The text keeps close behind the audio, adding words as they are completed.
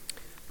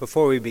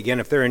Before we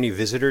begin, if there are any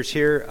visitors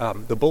here,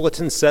 the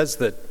bulletin says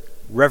that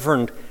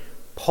Reverend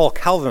Paul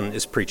Calvin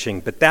is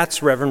preaching, but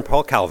that's Reverend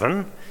Paul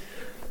Calvin.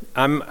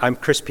 I'm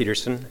Chris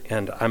Peterson,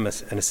 and I'm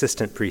an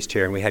assistant priest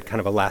here, and we had kind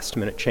of a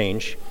last-minute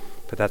change,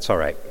 but that's all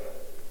right.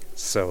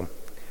 So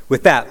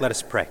with that, let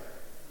us pray.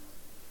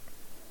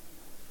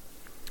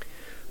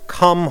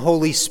 Come,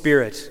 Holy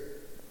Spirit,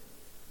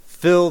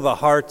 fill the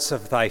hearts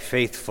of thy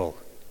faithful,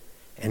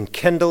 and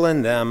kindle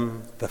in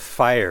them the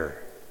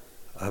fire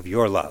of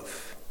your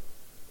love.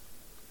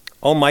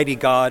 Almighty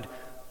God,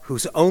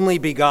 whose only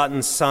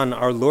begotten Son,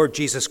 our Lord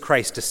Jesus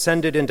Christ,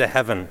 ascended into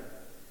heaven,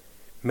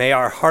 may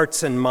our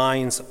hearts and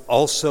minds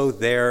also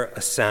there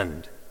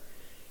ascend,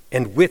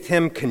 and with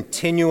him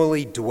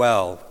continually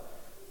dwell,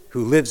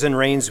 who lives and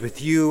reigns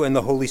with you and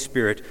the Holy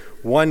Spirit,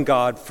 one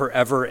God,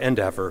 forever and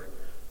ever.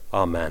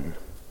 Amen.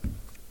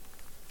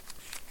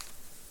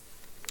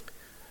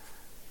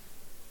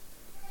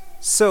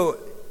 So,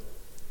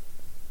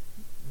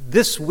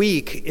 this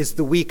week is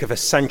the week of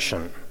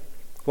Ascension.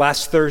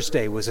 Last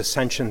Thursday was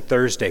Ascension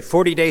Thursday.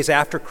 40 days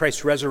after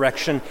Christ's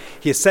resurrection,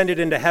 he ascended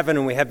into heaven,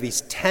 and we have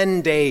these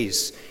 10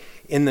 days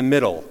in the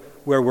middle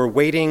where we're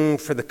waiting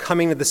for the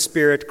coming of the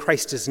Spirit.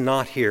 Christ is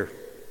not here.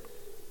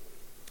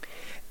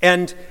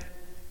 And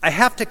I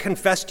have to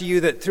confess to you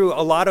that through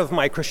a lot of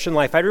my Christian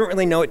life, I didn't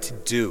really know what to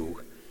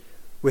do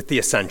with the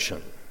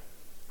Ascension.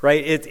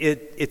 Right?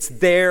 It's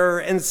there,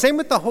 and same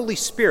with the Holy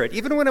Spirit.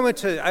 Even when I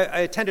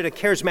attended a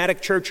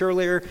charismatic church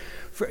earlier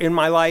in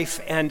my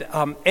life, and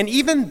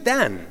even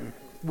then,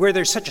 where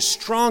there's such a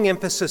strong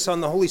emphasis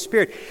on the Holy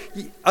Spirit,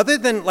 other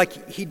than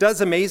he does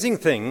amazing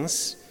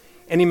things,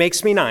 and he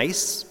makes me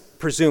nice,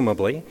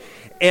 presumably,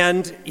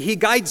 and he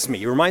guides me.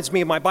 He reminds me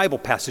of my Bible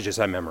passages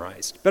I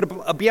memorized.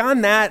 But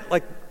beyond that,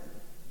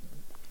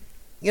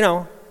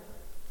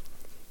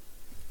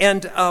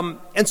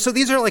 And so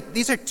these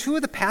are two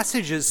of the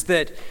passages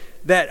that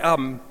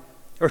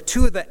or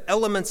two of the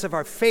elements of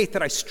our faith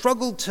that I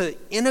struggled to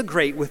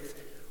integrate with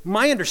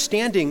my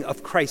understanding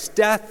of Christ's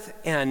death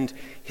and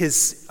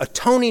his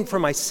atoning for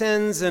my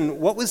sins, and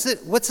what's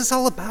this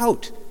all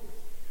about?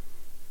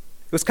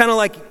 It was kind of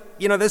like,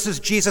 this is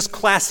Jesus'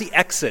 classy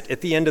exit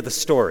at the end of the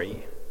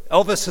story.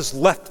 Elvis has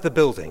left the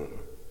building.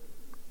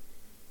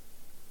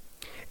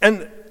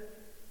 And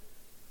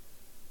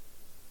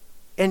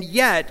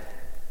yet,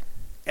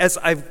 as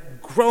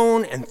I've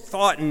grown and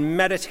thought and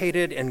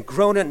meditated and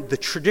grown in the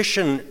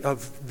tradition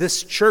of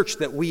this church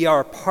that we are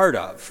a part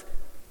of,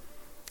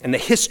 and the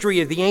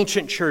history of the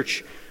ancient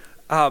church,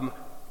 I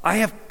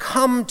have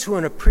come to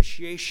an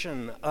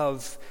appreciation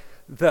of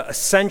the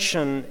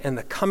ascension and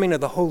the coming of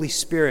the Holy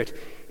Spirit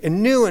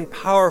in new and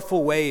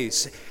powerful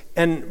ways.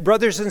 And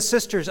brothers and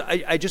sisters,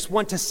 I just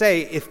want to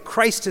say, if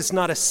Christ has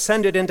not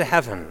ascended into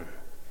heaven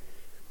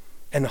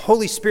and the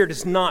Holy Spirit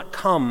has not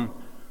come,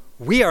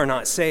 we are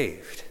not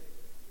saved.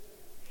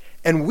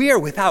 And we are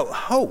without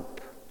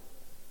hope.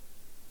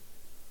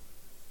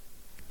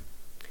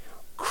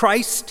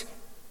 Christ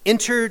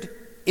entered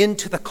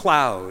into the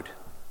cloud,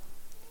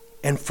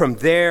 and from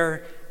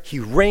there he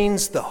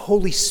rains the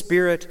Holy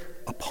Spirit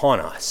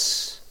upon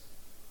us.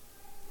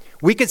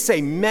 We could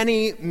say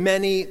many,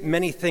 many,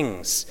 many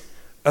things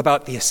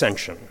about the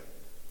ascension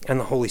and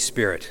the Holy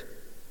Spirit.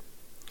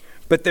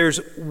 But there's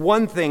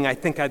one thing I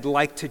think I'd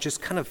like to just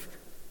kind of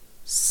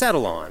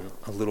settle on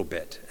a little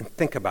bit and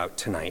think about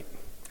tonight,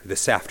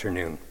 this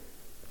afternoon.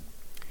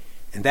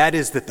 And that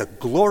is that the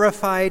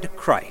glorified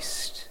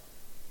Christ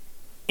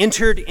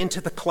entered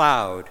into the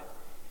cloud,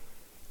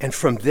 and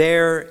from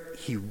there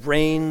he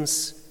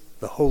rains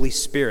the Holy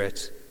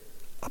Spirit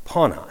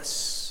upon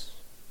us.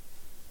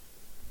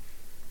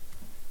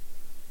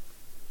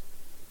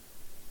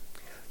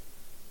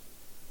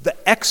 The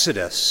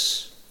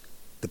Exodus,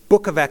 the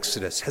book of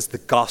Exodus, has the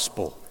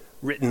gospel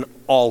written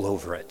all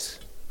over it.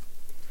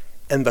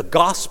 And the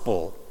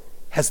gospel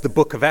has the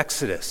book of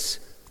Exodus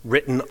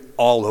written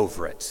all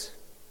over it.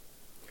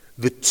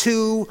 The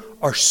two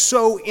are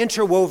so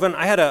interwoven.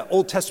 I had an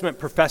Old Testament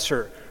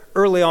professor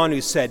early on who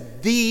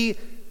said the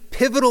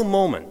pivotal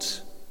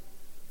moment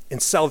in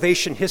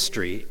salvation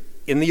history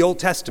in the Old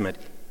Testament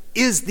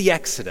is the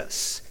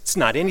Exodus. It's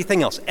not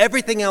anything else.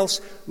 Everything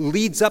else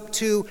leads up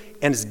to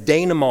and is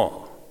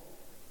denouement.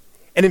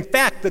 And in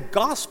fact, the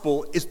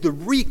gospel is the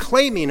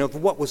reclaiming of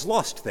what was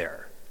lost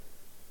there.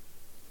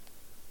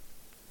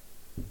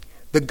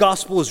 The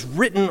gospel is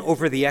written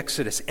over the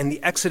Exodus, and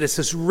the Exodus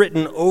is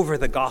written over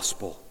the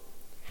gospel.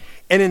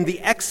 And in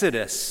the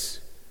Exodus,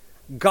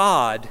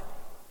 God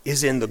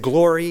is in the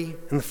glory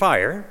and the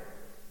fire,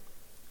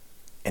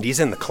 and he's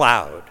in the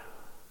cloud.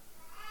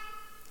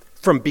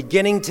 From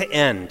beginning to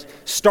end,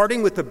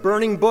 starting with the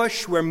burning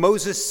bush where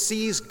Moses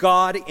sees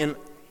God in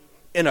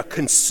a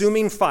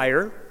consuming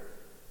fire,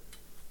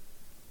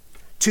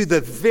 to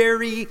the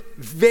very,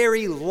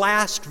 very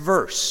last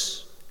verse.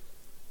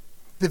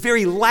 The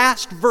very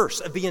last verse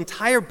of the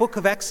entire book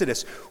of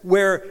Exodus,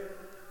 where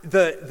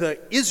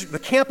the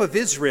camp of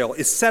Israel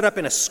is set up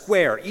in a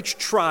square, each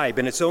tribe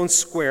in its own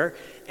square,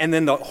 and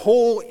then the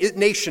whole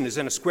nation is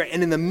in a square.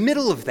 And in the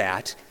middle of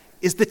that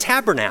is the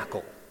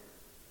tabernacle.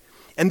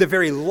 And the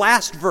very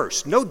last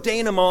verse, no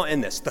denouement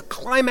in this, the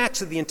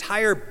climax of the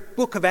entire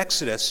book of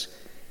Exodus,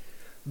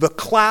 the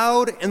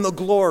cloud and the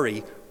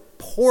glory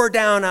pour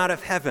down out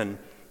of heaven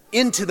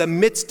into the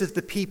midst of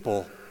the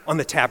people on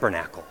the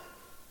tabernacle.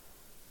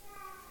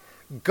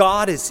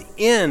 God is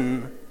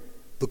in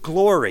the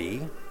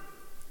glory,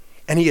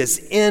 and he is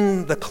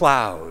in the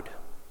cloud.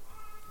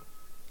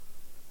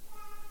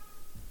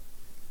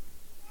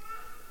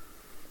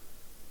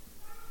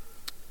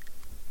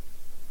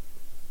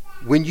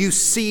 When you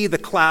see the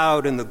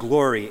cloud and the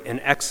glory in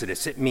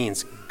Exodus, it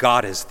means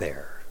God is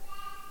there.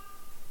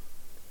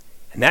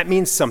 And that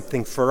means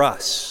something for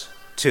us,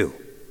 too.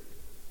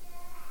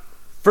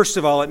 First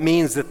of all, it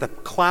means that the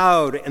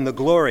cloud and the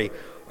glory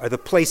are the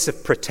place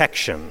of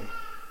protection.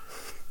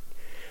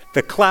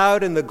 The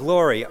cloud and the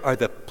glory are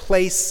the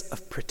place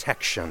of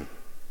protection.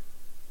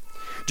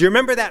 Do you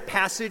remember that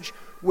passage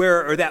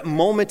or that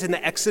moment in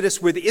the Exodus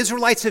where the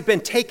Israelites have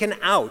been taken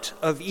out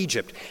of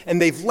Egypt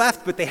and they've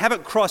left, but they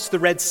haven't crossed the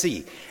Red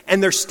Sea.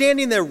 And they're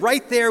standing there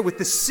right there with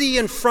the sea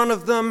in front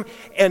of them,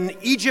 and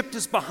Egypt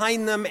is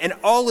behind them, and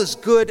all is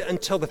good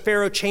until the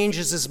Pharaoh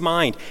changes his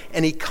mind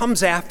and he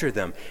comes after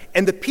them.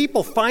 And the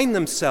people find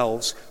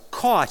themselves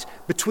caught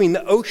between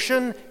the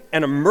ocean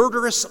and a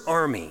murderous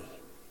army.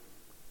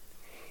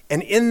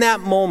 And in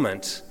that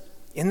moment,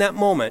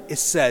 it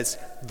says,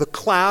 the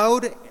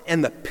cloud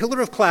and the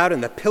pillar of cloud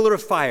and the pillar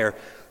of fire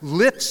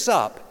lifts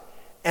up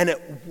and it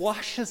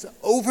washes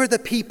over the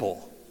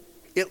people.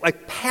 It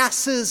like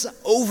passes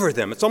over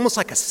them. It's almost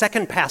like a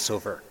second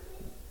Passover.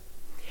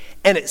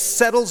 And it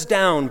settles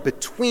down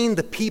between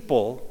the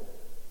people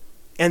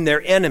and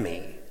their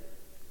enemy.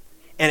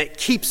 And it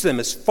keeps them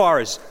as far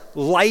as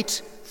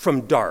light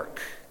from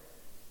dark.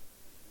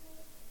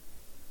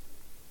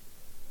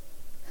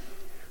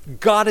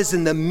 God is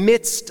in the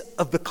midst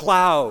of the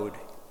cloud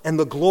and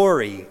the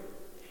glory,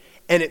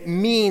 and it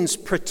means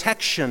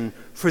protection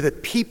for the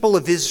people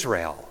of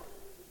Israel.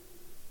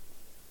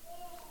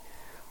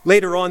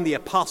 Later on, the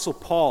Apostle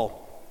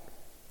Paul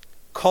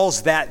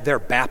calls that their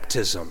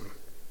baptism.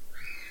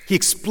 He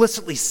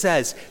explicitly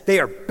says they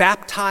are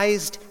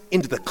baptized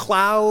into the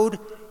cloud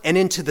and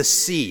into the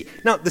sea.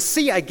 Now, the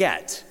sea I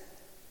get,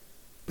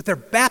 but they're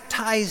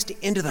baptized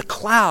into the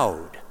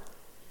cloud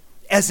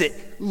as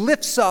it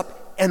lifts up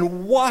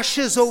and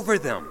washes over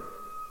them.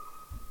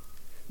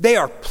 They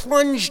are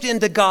plunged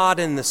into God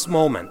in this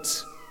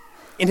moment,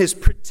 in his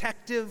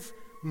protective,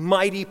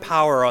 mighty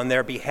power on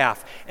their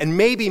behalf. And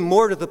maybe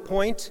more to the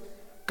point,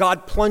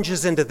 God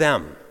plunges into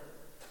them.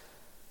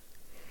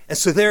 And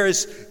so there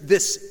is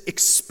this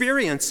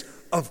experience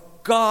of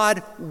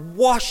God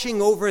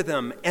washing over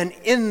them and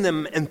in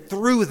them and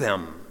through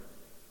them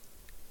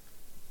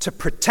to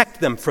protect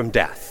them from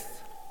death.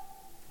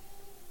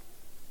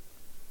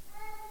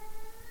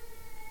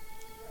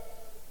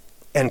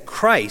 And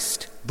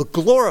Christ, the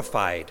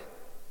glorified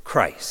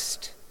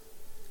Christ,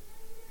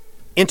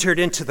 entered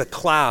into the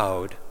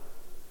cloud,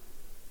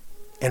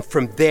 and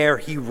from there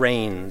he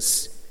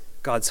reigns,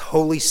 God's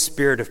Holy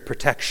Spirit of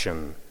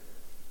protection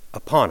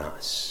upon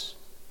us.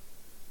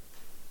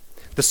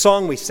 The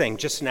song we sang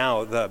just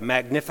now, the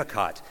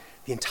Magnificat,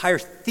 the entire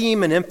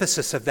theme and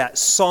emphasis of that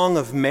Song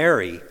of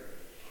Mary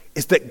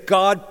is that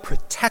God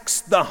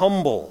protects the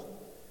humble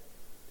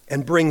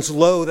and brings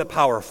low the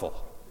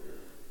powerful.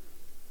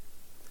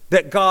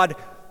 That God,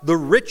 the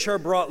rich are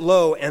brought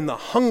low and the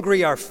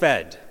hungry are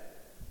fed.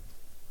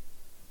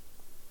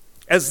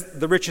 As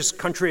the richest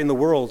country in the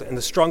world and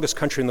the strongest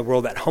country in the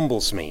world, that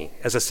humbles me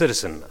as a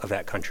citizen of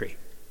that country.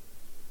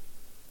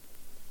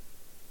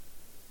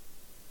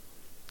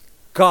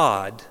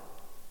 God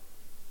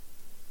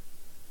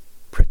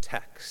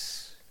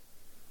protects.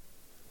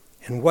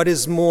 And what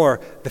is more,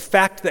 the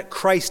fact that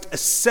Christ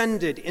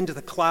ascended into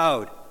the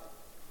cloud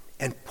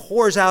and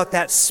pours out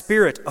that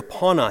Spirit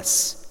upon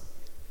us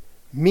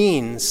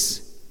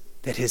means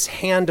that his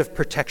hand of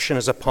protection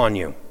is upon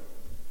you.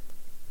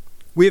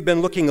 We have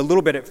been looking a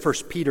little bit at 1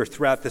 Peter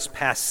throughout this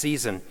past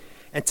season,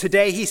 and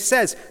today he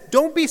says,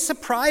 don't be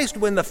surprised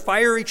when the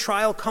fiery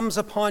trial comes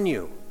upon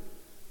you.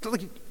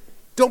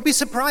 Don't be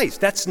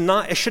surprised.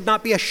 It should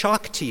not be a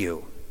shock to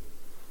you.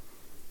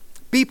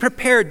 Be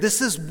prepared.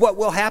 This is what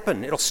will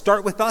happen. It'll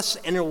start with us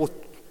and it will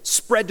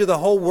spread to the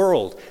whole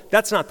world.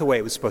 That's not the way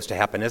it was supposed to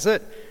happen, is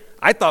it?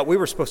 I thought we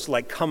were supposed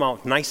to come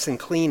out nice and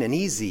clean and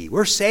easy.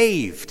 We're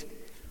saved.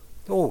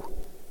 Oh,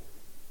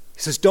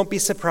 he says, don't be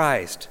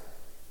surprised.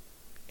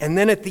 And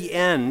then at the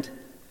end,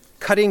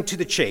 cutting to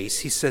the chase,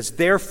 he says,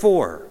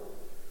 therefore,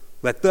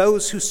 let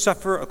those who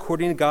suffer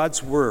according to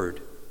God's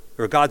word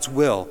or God's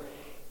will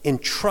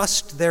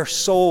entrust their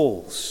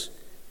souls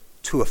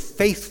to a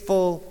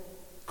faithful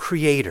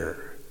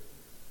Creator.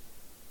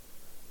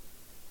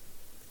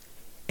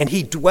 And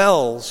he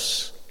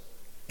dwells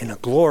in a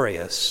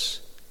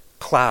glorious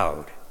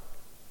cloud,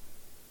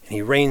 and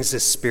he rains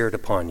his Spirit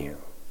upon you,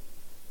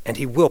 and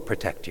he will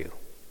protect you.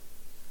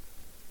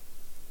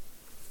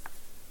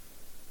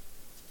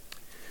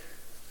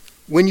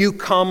 When you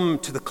come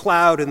to the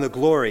cloud and the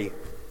glory,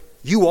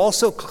 you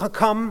also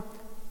come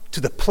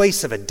to the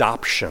place of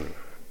adoption.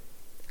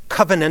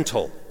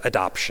 covenantal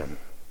adoption.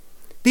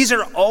 These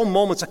are all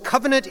moments. A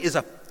covenant is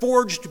a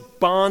forged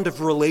bond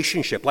of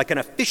relationship, like an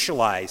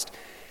officialized.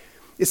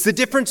 It's the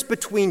difference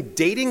between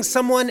dating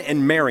someone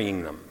and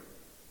marrying them.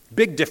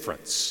 Big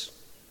difference,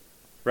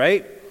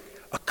 right?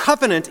 A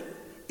covenant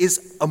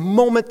is a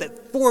moment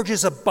that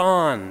forges a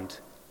bond.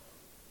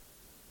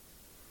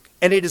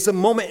 And it is a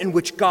moment in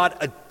which God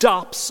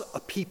adopts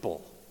a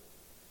people.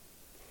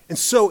 And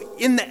so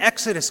in the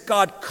Exodus,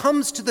 God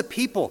comes to the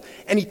people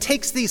and he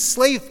takes these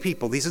slave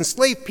people, these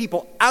enslaved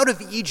people out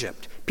of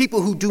Egypt,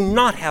 people who do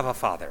not have a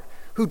father,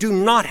 who do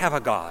not have a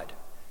God.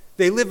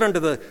 They live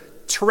under the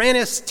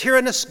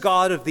tyrannous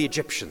god of the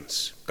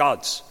Egyptians,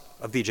 gods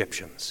of the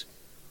Egyptians.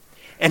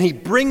 And he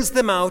brings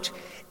them out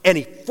and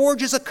he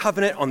forges a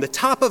covenant on the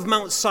top of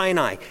Mount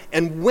Sinai.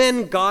 And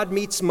when God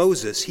meets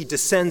Moses, he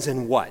descends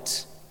in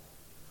what?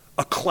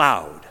 A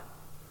cloud.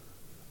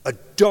 A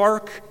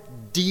dark,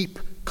 deep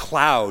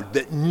cloud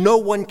that no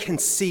one can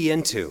see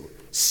into.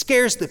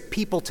 Scares the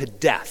people to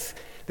death.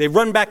 They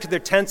run back to their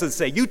tents and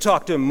say, "You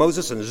talk to him,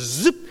 Moses," and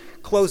zip,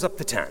 close up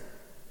the tent.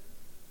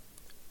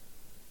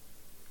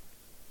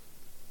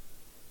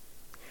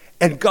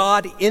 And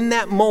God, in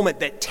that moment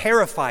that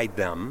terrified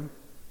them,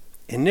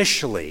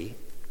 initially,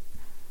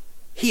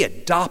 he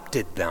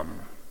adopted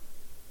them.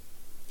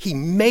 He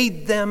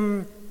made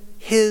them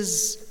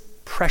his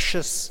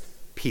precious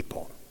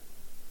people.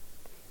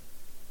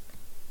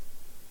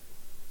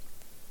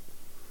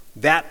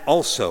 That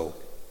also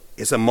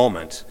is a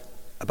moment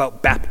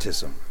about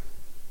baptism.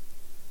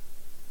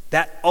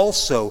 That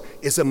also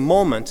is a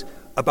moment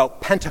about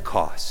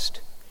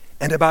Pentecost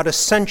and about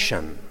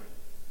ascension.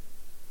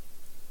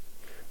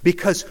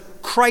 Because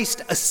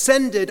Christ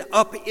ascended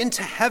up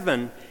into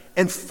heaven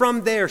and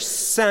from there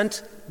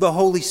sent the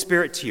Holy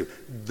Spirit to you.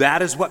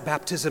 That is what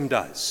baptism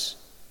does.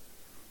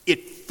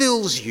 It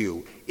fills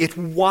you, it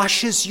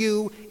washes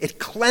you, it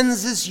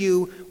cleanses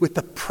you with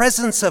the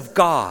presence of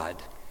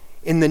God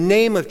in the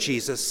name of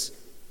Jesus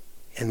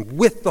and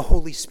with the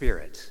Holy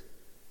Spirit.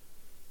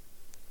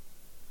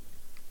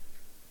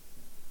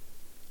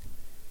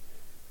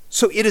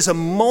 So it is a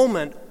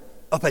moment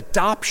of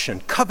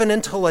adoption,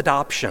 covenantal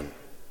adoption.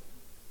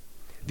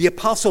 The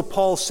Apostle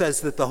Paul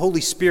says that the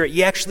Holy Spirit,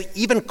 he actually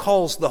even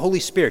calls the Holy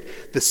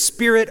Spirit the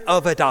Spirit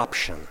of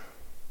adoption.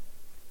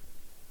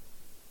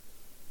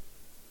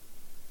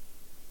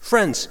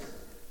 Friends,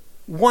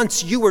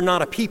 once you were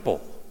not a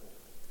people,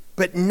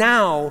 but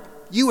now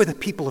you are the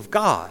people of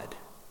God.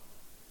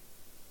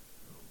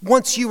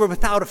 Once you were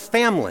without a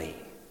family,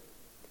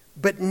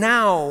 but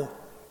now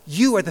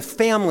you are the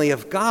family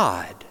of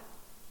God.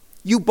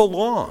 You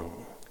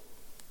belong.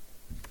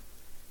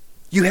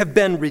 You have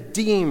been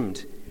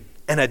redeemed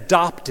and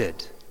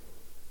adopted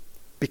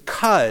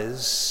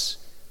because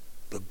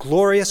the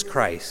glorious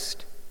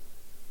Christ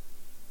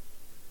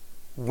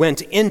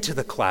went into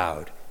the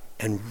cloud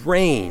and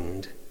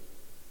rained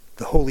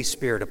the Holy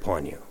Spirit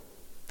upon you,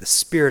 the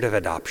Spirit of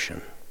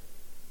adoption.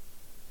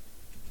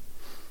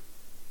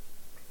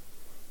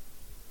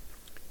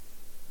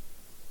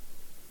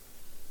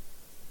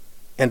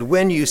 And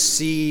when you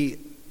see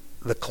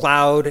the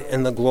cloud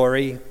and the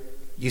glory,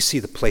 you see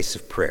the place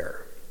of prayer.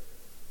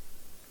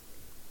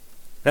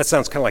 That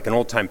sounds kind of like an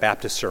old-time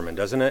Baptist sermon,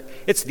 doesn't it?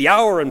 It's the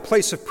hour and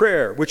place of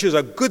prayer, which is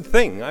a good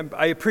thing.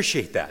 I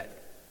appreciate that.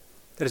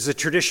 That is a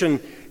tradition,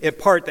 a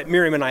part that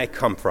Miriam and I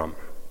come from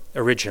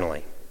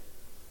originally.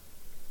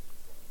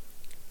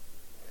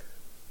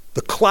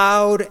 The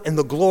cloud and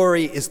the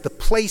glory is the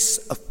place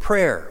of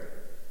prayer.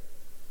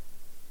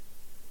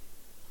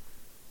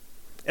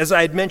 As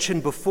I had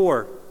mentioned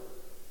before,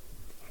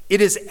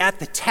 it is at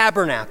the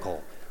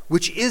tabernacle,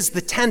 which is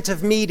the tent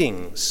of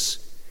meetings,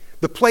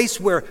 the place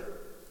where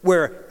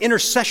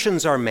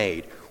intercessions are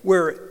made,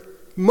 where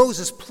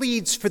Moses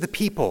pleads for the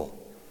people,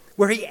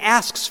 where he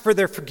asks for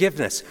their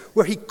forgiveness,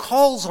 where he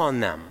calls on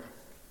them,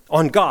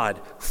 on God,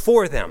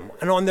 for them,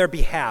 and on their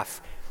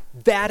behalf.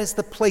 That is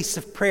the place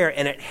of prayer,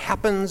 and it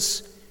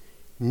happens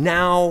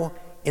now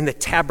in the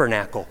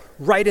tabernacle,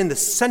 right in the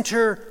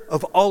center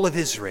of all of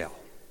Israel.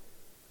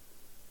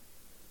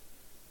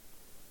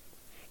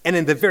 And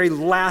in the very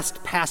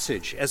last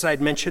passage, as I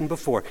had mentioned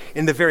before,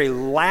 in the very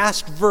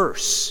last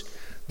verse,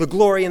 the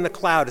glory in the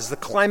cloud, as the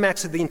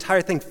climax of the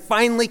entire thing,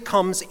 finally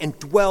comes and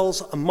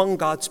dwells among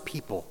God's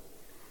people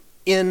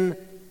in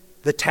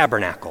the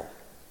tabernacle.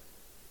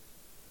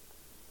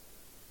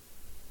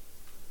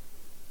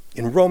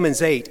 In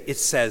Romans 8, it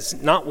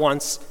says, not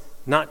once,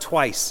 not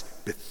twice,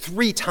 but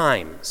 3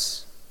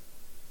 times,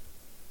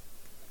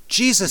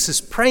 Jesus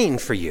is praying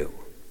for you.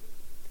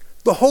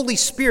 The Holy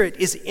Spirit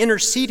is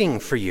interceding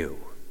for you.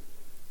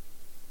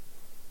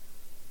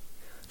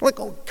 Like,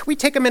 can we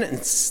take a minute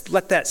and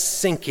let that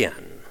sink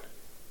in?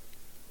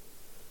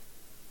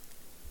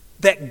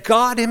 That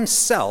God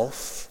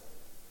himself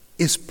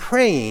is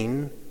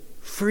praying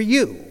for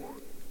you.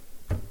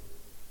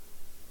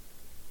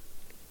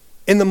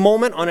 In the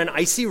moment on an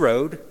icy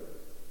road,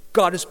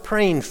 God is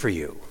praying for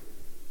you.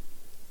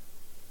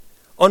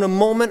 On a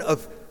moment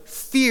of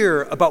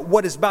fear about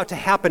what is about to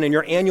happen in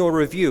your annual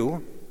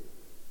review,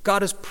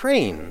 God is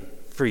praying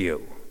for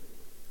you.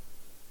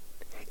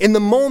 In the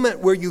moment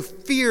where you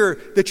fear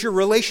that your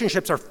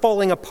relationships are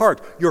falling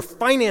apart, your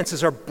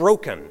finances are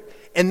broken,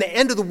 and the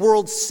end of the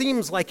world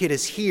seems like it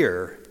is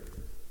here,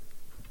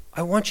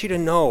 I want you to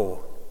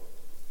know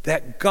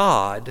that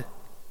God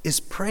is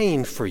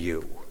praying for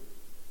you.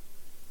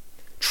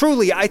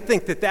 Truly, I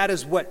think that that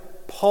is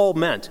what Paul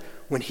meant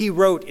when he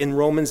wrote in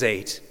Romans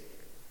 8,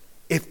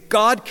 if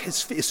God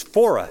is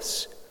for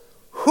us,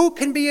 who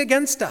can be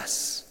against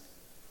us?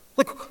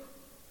 Look,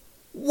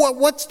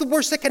 what's the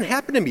worst that can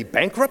happen to me?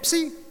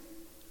 Bankruptcy?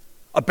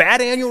 A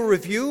bad annual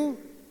review?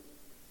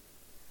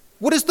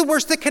 What is the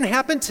worst that can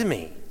happen to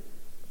me?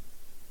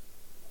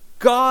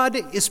 God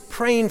is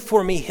praying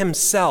for me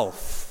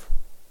himself.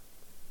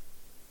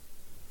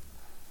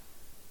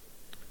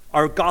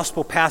 Our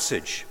gospel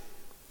passage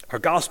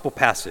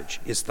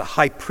is the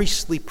high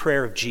priestly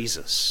prayer of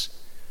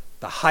Jesus,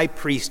 the high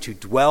priest who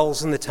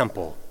dwells in the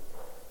temple,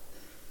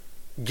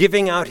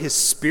 giving out his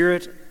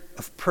spirit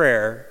of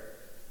prayer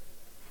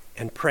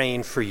and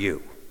praying for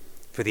you.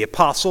 For the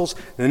apostles,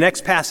 the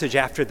next passage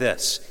after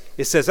this,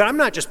 it says, I'm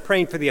not just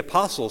praying for the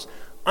apostles,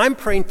 I'm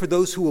praying for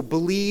those who will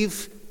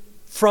believe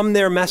from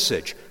their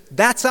message.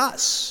 That's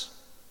us.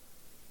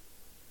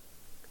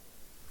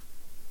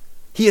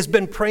 He has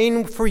been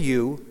praying for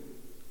you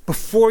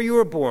before you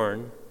were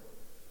born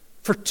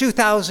for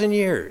 2,000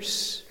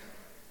 years.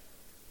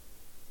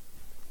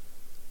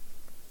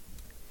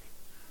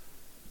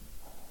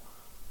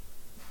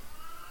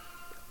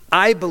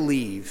 I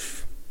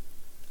believe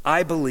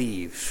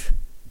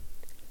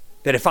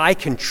that if I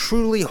can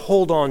truly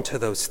hold on to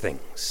those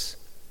things,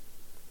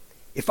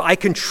 if I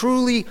can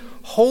truly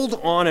hold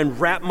on and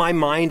wrap my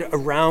mind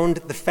around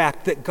the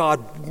fact that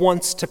God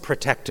wants to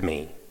protect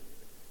me,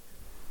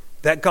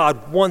 that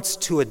God wants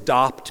to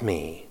adopt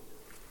me,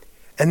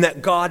 and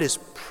that God is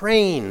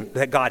praying,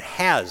 that God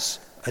has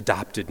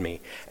adopted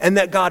me, and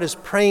that God is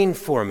praying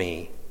for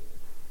me,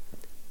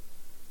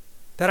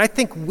 that I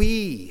think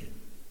we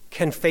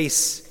can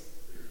face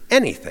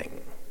anything.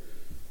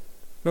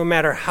 No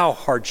matter how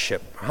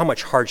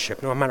much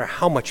hardship, no matter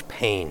how much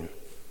pain,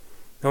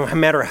 no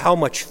matter how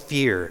much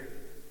fear.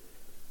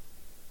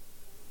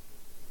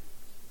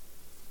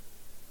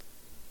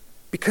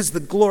 Because the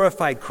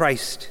glorified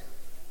Christ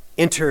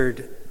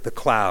entered the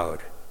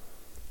cloud,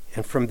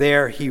 and from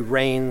there he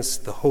rains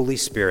the Holy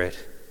Spirit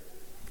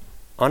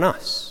on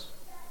us.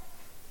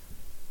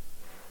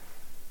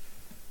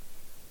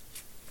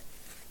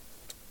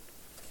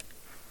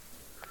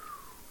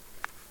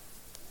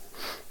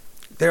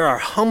 There are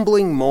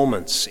humbling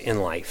moments in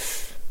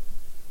life,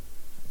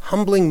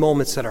 humbling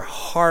moments that are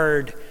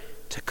hard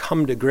to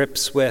come to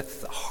grips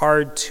with,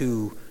 hard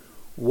to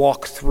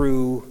walk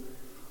through,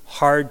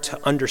 hard to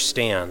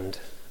understand.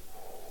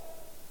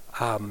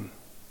 I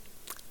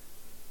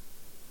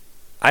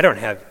don't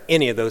have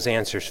any of those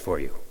answers for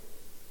you.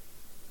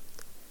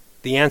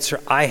 The answer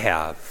I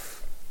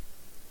have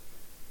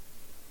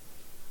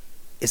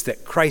is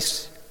that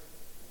Christ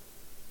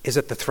is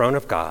at the throne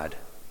of God,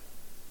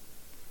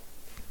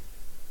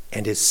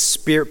 and his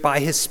Spirit,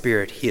 by his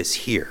Spirit, he is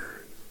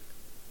here.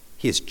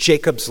 He is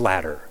Jacob's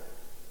ladder,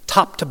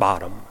 top to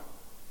bottom.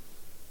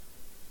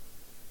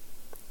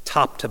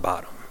 Top to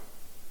bottom.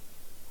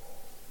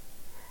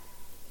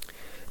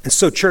 And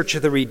so, Church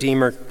of the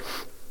Redeemer,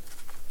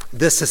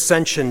 this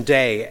Ascension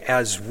Day,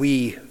 as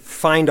we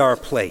find our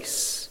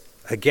place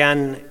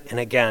again and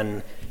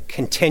again,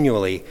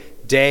 continually,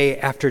 day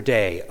after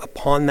day,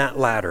 upon that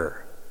ladder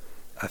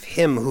of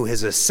him who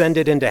has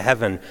ascended into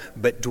heaven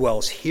but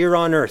dwells here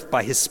on earth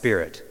by his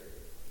Spirit,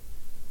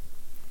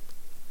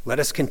 let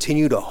us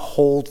continue to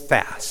hold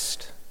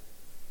fast.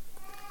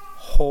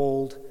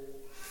 Hold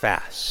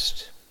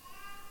fast.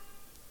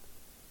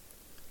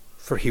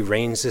 For he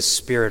rains his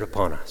Spirit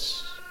upon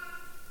us,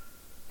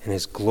 and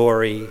his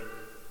glory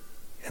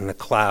and the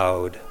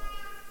cloud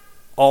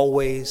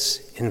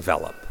always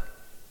envelop.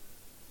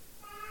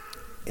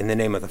 In the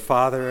name of the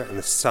Father, and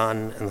the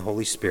Son, and the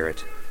Holy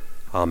Spirit,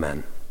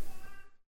 amen.